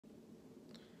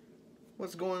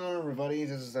What's going on, everybody?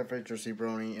 This is FHRC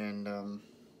Brony, and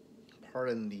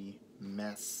pardon the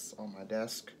mess on my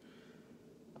desk.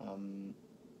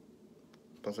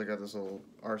 Plus, I got this little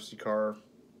RC car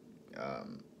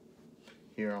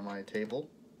here on my table.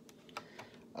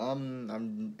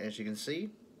 As you can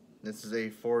see, this is a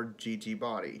Ford GT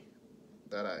body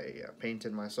that I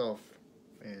painted myself,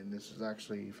 and this is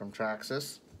actually from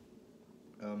Traxxas.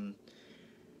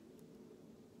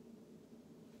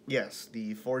 Yes,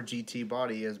 the Ford GT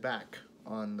body is back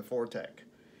on the Fortec.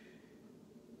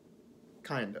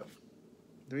 Kind of.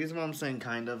 The reason why I'm saying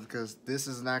kind of because this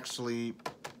is actually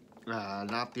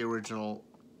not the original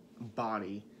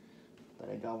body that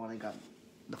I got when I got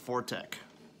the Fortec.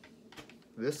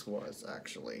 This was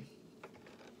actually.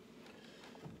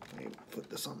 Let me put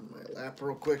this on my lap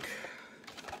real quick.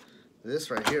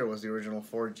 This right here was the original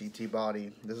Ford GT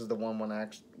body. This is the one when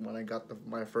I got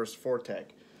my first Fortec.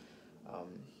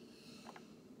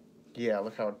 Yeah,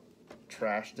 look how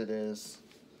trashed it is.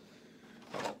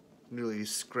 Really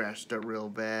scratched it real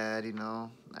bad, you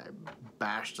know. I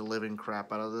bashed the living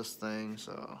crap out of this thing,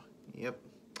 so yep.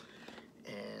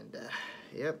 And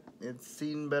yep, it's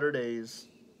seen better days.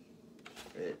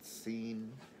 It's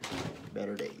seen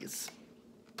better days.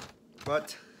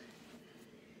 But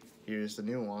here's the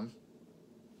new one,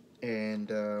 and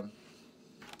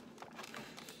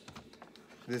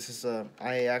this is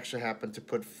I actually happen to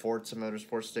put Forza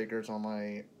Motorsport stickers on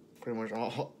my pretty much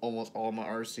almost all my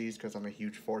RCs because I'm a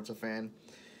huge Forza fan,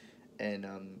 and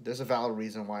there's a valid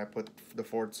reason why I put the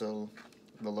Forza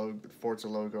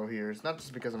logo here. It's not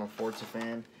just because I'm a Forza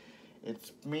fan.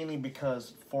 It's mainly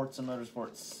because Forza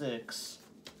Motorsport 6,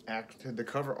 the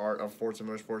cover art of Forza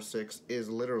Motorsport 6 is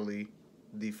literally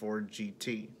the Ford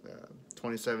GT,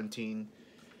 2017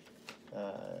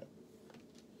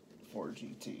 Ford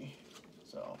GT.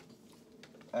 So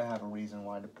I have a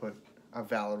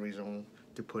valid reason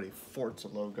to put a Forza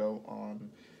logo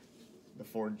on the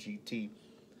Ford GT.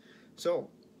 So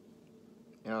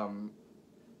I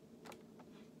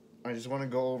just want to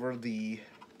go over the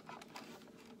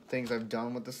things I've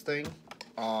done with this thing.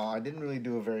 I didn't really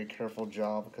do a very careful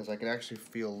job because I could actually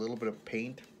feel a little bit of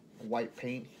paint, white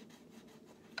paint,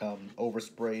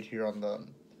 oversprayed here on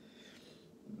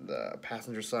the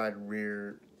passenger side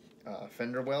rear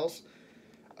fender wells.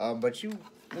 But you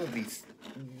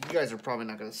guys are probably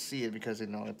not gonna see it because you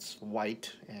know it's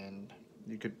white and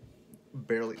you could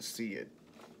barely see it,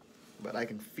 but I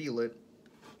can feel it.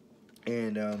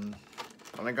 And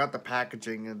when I got the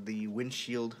packaging, the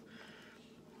windshield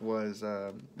was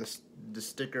the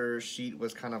sticker sheet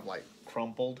was kind of like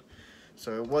crumpled,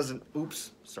 so it wasn't.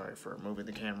 Oops, sorry for moving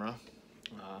the camera.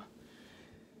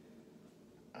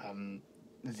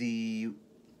 The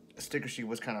sticker sheet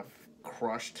was kind of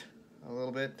crushed a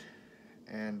little bit,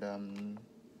 and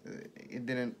it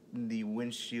didn't. The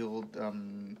windshield,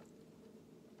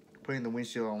 putting the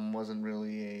windshield on wasn't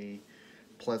really a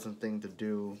pleasant thing to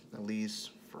do, at least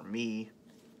for me.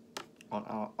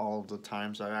 On all the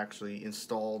times I actually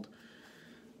installed,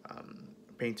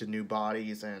 painted new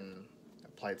bodies and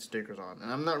applied stickers on,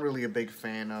 and I'm not really a big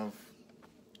fan of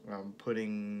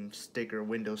putting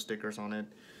window stickers on it.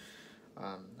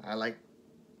 I like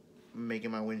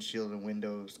making my windshield and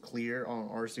windows clear on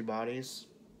RC bodies,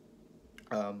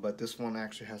 but this one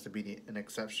actually has to be an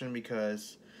exception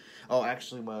because,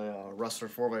 actually my Rustler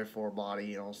 4x4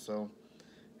 body also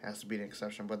has to be an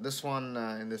exception. But this one,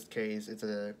 in this case,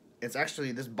 it's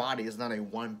actually, this body is not a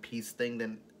one-piece thing.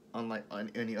 Then unlike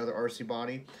on any other RC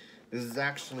body, this is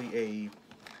actually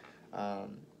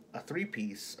a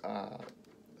three-piece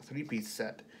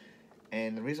set.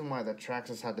 And the reason why the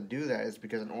Traxxas had to do that is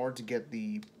because in order to get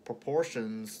the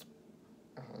proportions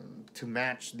to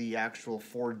match the actual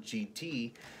Ford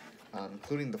GT,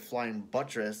 including the flying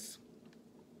buttress,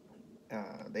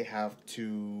 they have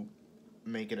to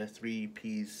make it a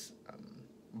three-piece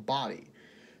body.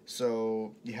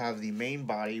 So you have the main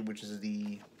body, which is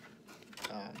the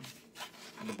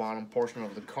bottom portion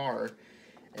of the car,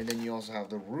 and then you also have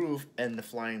the roof and the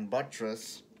flying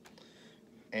buttress,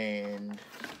 and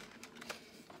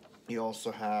you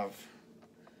also have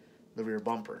the rear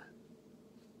bumper.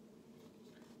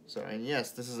 So, and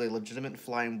yes, this is a legitimate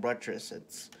flying buttress.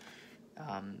 It's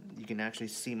you can actually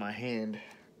see my hand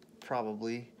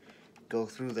probably go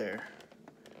through there.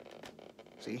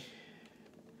 See?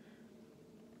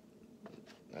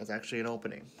 That's actually an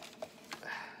opening.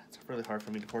 It's really hard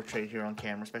for me to portray here on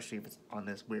camera, especially if it's on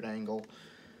this weird angle.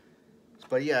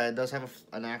 But yeah, it does have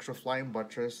an actual flying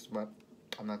buttress, but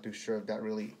I'm not too sure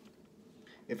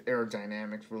if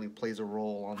aerodynamics really plays a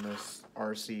role on this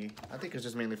RC. I think it's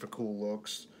just mainly for cool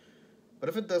looks. But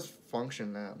if it does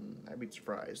function, I'd be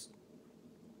surprised.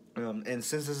 And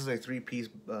since this is a three-piece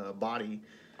body,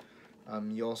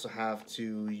 you also have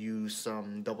to use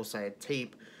some double-sided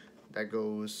tape that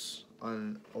goes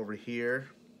on over here,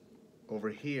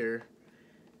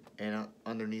 and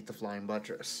underneath the flying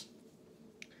buttress.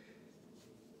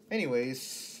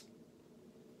 Anyways,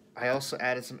 I also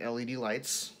added some LED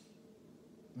lights,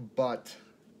 but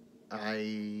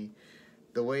the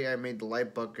way I made the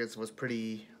light buckets was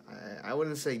pretty, I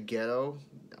wouldn't say ghetto.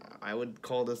 I would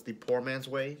call this the poor man's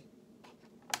way.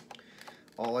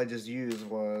 All I just used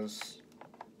was,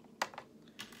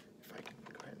 if I can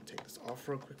go ahead and take this off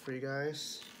real quick for you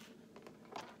guys.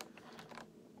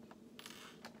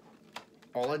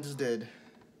 All I just did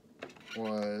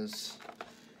was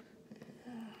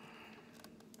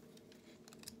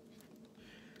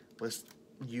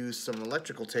use some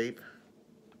electrical tape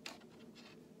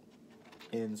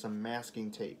and some masking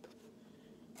tape.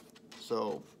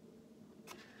 So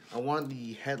I wanted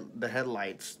the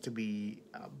headlights to be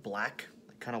black.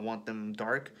 I kind of want them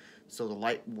dark, so the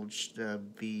light will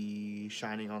be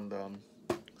shining on the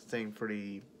thing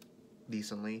pretty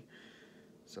decently.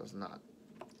 So it's not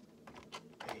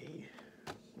a,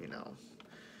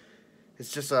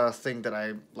 it's just a thing that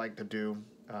I like to do.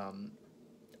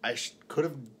 I could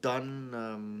have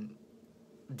done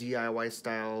DIY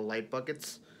style light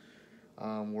buckets,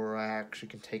 where I actually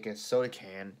can take a soda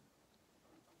can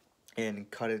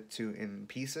and cut it in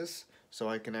pieces, so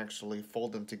I can actually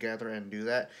fold them together and do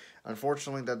that.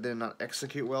 Unfortunately, that did not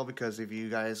execute well, because if you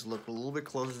guys look a little bit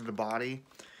closer to the body,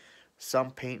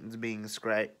 some paint is being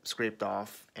scraped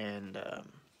off, and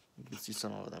you can see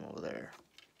some of them over there.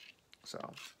 So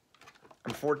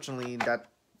unfortunately, that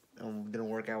didn't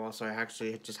work out well, so I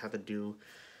actually just had to do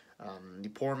the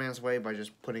poor man's way by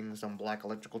just putting some black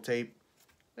electrical tape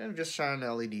and just shine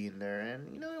an LED in there,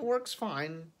 and it works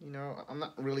fine. I'm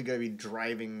not really gonna be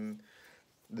driving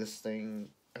this thing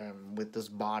with this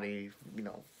body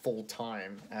full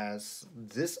time, as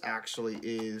this actually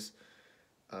is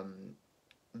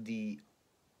the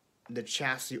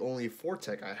chassis only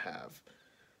Fortec I have,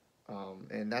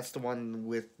 and that's the one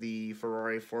with the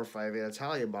Ferrari 458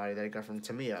 Italia body that I got from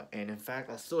Tamiya. And in fact,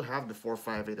 I still have the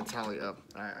 458 Italia.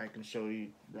 I can show you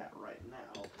that right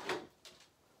now.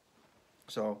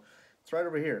 So it's right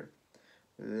over here.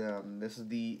 This is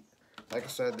the, like I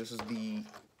said, this is the,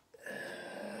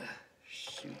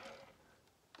 shoot.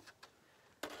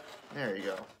 There you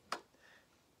go.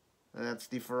 That's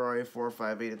the Ferrari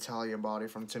 458 Italia body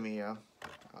from Tamiya.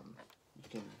 You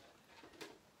can.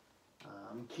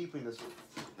 I'm keeping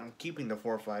the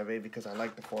 458 because I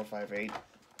like the 458.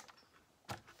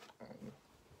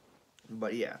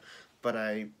 But yeah, but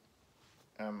I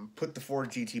put the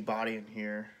 4GT body in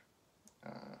here.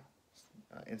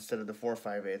 Instead of the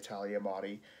 458 Italia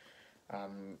body.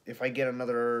 If I get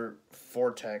another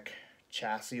Fortec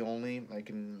chassis only, I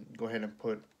can go ahead and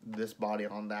put this body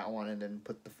on that one, and then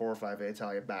put the 458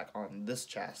 Italia back on this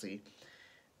chassis,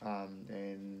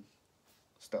 and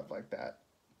stuff like that.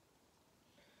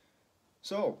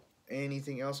 So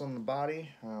anything else on the body,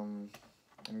 I'm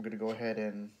gonna go ahead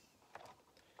and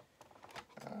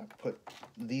put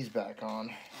these back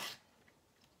on.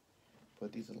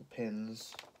 Put these little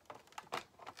pins.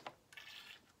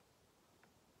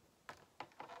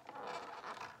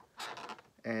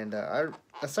 And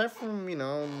aside from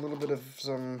a little bit of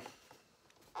some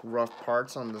rough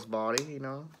parts on this body,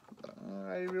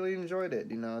 I really enjoyed it.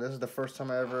 This is the first time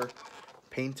I ever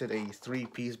painted a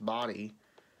three-piece body.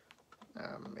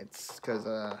 It's because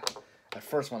at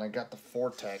first when I got the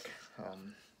Fortec,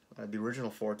 the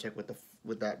original Fortec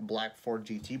with that black Ford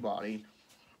GT body,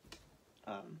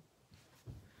 I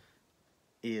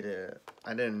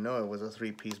didn't know it was a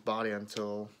three-piece body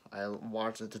until I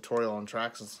watched a tutorial on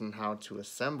Traxxas on how to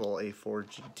assemble a Ford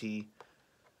GT,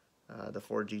 the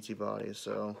Ford GT body.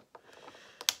 So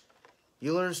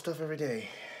you learn stuff every day.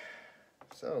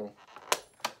 So,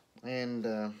 and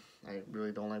I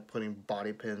really don't like putting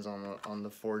body pins on the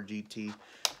Ford GT,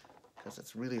 because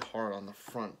it's really hard on the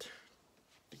front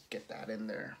to get that in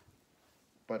there.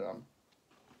 But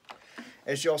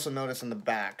as you also notice in the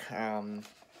back,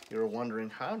 you're wondering,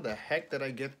 how the heck did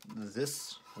I get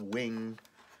this wing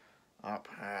up?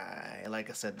 Like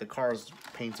I said, the car is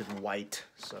painted white,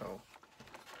 so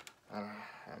I'm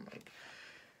like,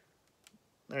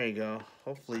 there you go.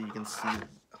 Hopefully you can see.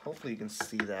 Hopefully you can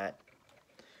see that.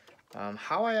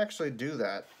 How I actually do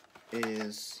that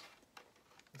is,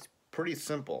 it's pretty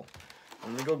simple.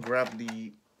 Let me go grab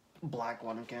the black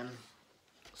one again.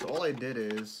 So all I did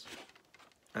is,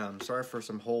 sorry for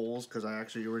some holes, because I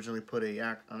actually originally put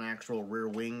an actual rear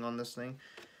wing on this thing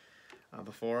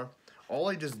before. All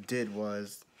I just did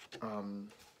was,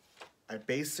 I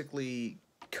basically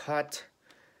cut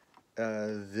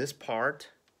this part.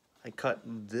 I cut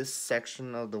this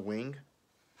section of the wing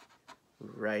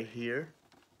right here,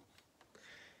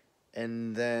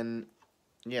 and then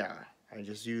yeah, I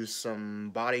just used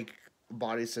some body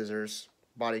scissors,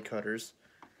 body cutters,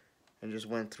 and just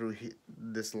went through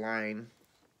this line.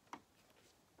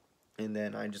 And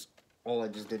then all I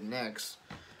just did next,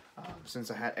 since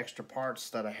I had extra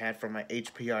parts that I had from my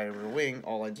HPI rear wing,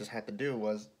 all I just had to do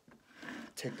was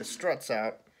take the struts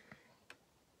out,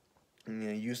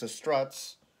 and use the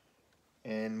struts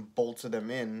and bolted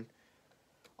them in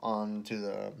onto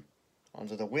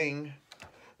the wing.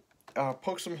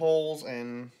 Poke some holes,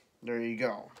 and there you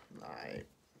go.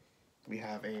 We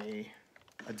have a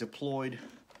deployed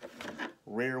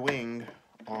rear wing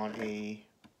on a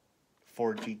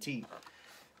Ford GT.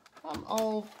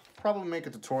 I'll probably make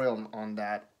a tutorial on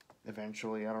that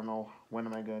eventually. I don't know when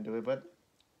am I gonna do it, but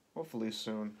hopefully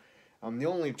soon. The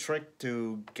only trick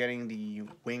to getting the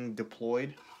wing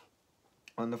deployed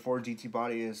on the Ford GT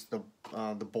body is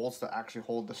the bolts that actually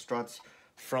hold the struts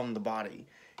from the body.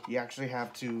 You actually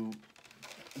have to.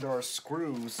 There are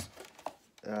screws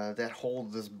that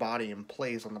hold this body in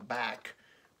place on the back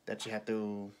that you have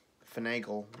to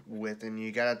finagle with, and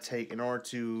you gotta take, in order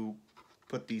to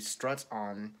put these struts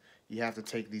on, you have to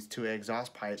take these two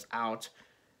exhaust pipes out,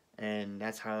 and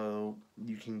that's how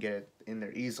you can get it in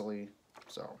there easily.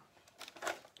 So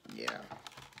yeah,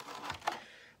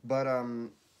 but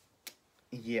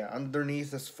yeah,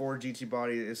 underneath this Ford GT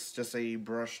body is just a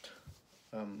brushed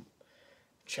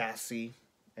chassis,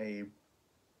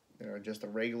 just a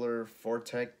regular Ford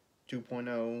Tech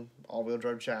 2.0 all-wheel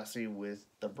drive chassis with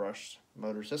the brushed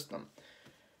motor system.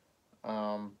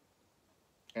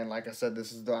 And like I said,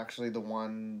 this is actually the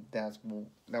one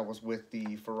that was with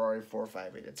the Ferrari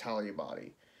 458 Italia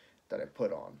body that I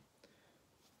put on.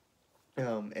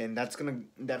 And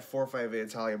that 458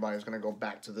 Italia body is gonna go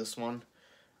back to this one,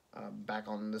 back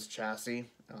on this chassis.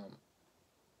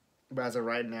 But as of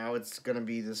right now, it's gonna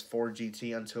be this Ford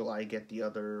GT until I get the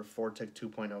other Ford Tech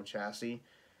 2.0 chassis.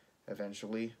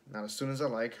 Eventually, not as soon as I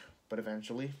like, but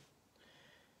eventually.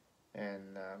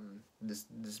 And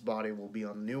this body will be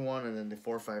on the new one, and then the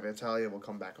 458 Italia will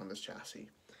come back on this chassis.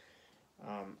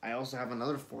 I also have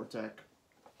another Ford Tech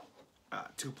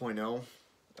 2.0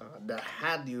 that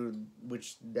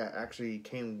actually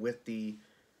came with the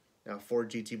Ford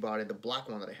GT body, the black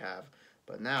one that I have,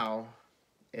 but now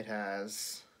it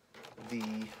has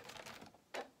the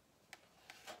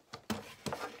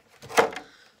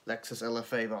Lexus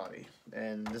LFA body,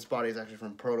 and this body is actually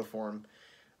from Protoform.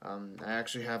 I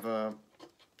actually have a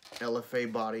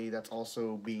LFA body that's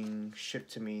also being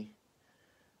shipped to me.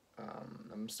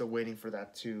 I'm still waiting for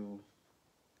that to.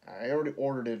 I already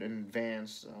ordered it in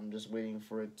advance. I'm just waiting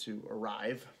for it to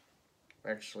arrive.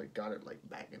 I actually got it like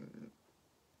back in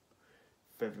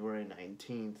February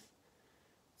 19th,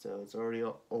 so it's already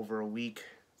over a week.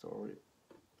 It's already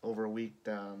over a week.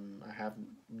 I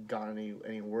haven't gotten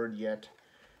any word yet,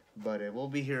 but it will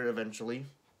be here eventually,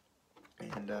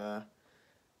 and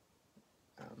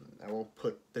I will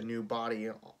put the new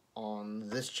body on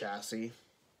this chassis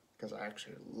because I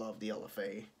actually love the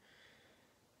LFA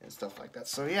and stuff like that.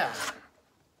 So yeah,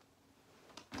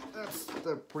 that's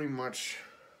pretty much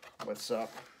what's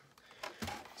up.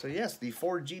 So yes, the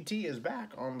Ford GT is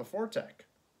back on the Ford Tech,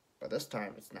 but this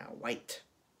time it's now white.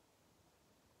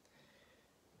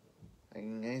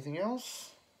 Anything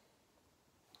else?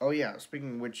 Oh yeah,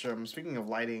 speaking of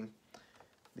lighting,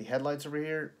 the headlights over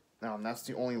here. That's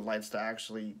the only lights that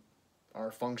actually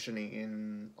are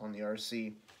functioning on the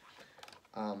RC.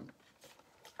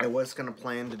 I was gonna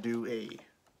plan to do a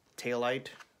taillight.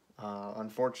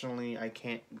 Unfortunately, I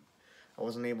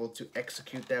wasn't able to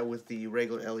execute that with the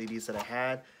regular LEDs that I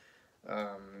had.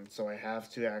 So I have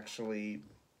to actually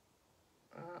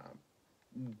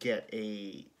get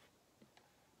an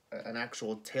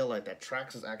actual taillight that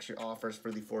Traxxas actually offers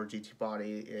for the Ford GT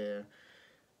body,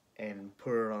 and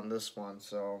put it on this one.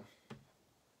 So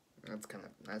that's kind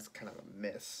of a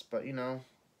miss, but to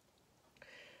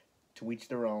each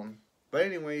their own. But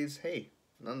anyways, hey,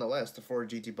 nonetheless, the Ford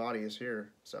GT body is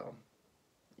here. So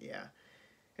yeah.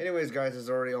 Anyways, guys, it's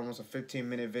already almost a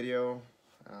 15-minute video.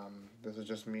 This is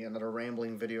just another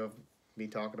rambling video of me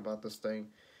talking about this thing.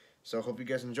 So hope you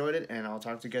guys enjoyed it, and I'll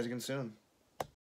talk to you guys again soon.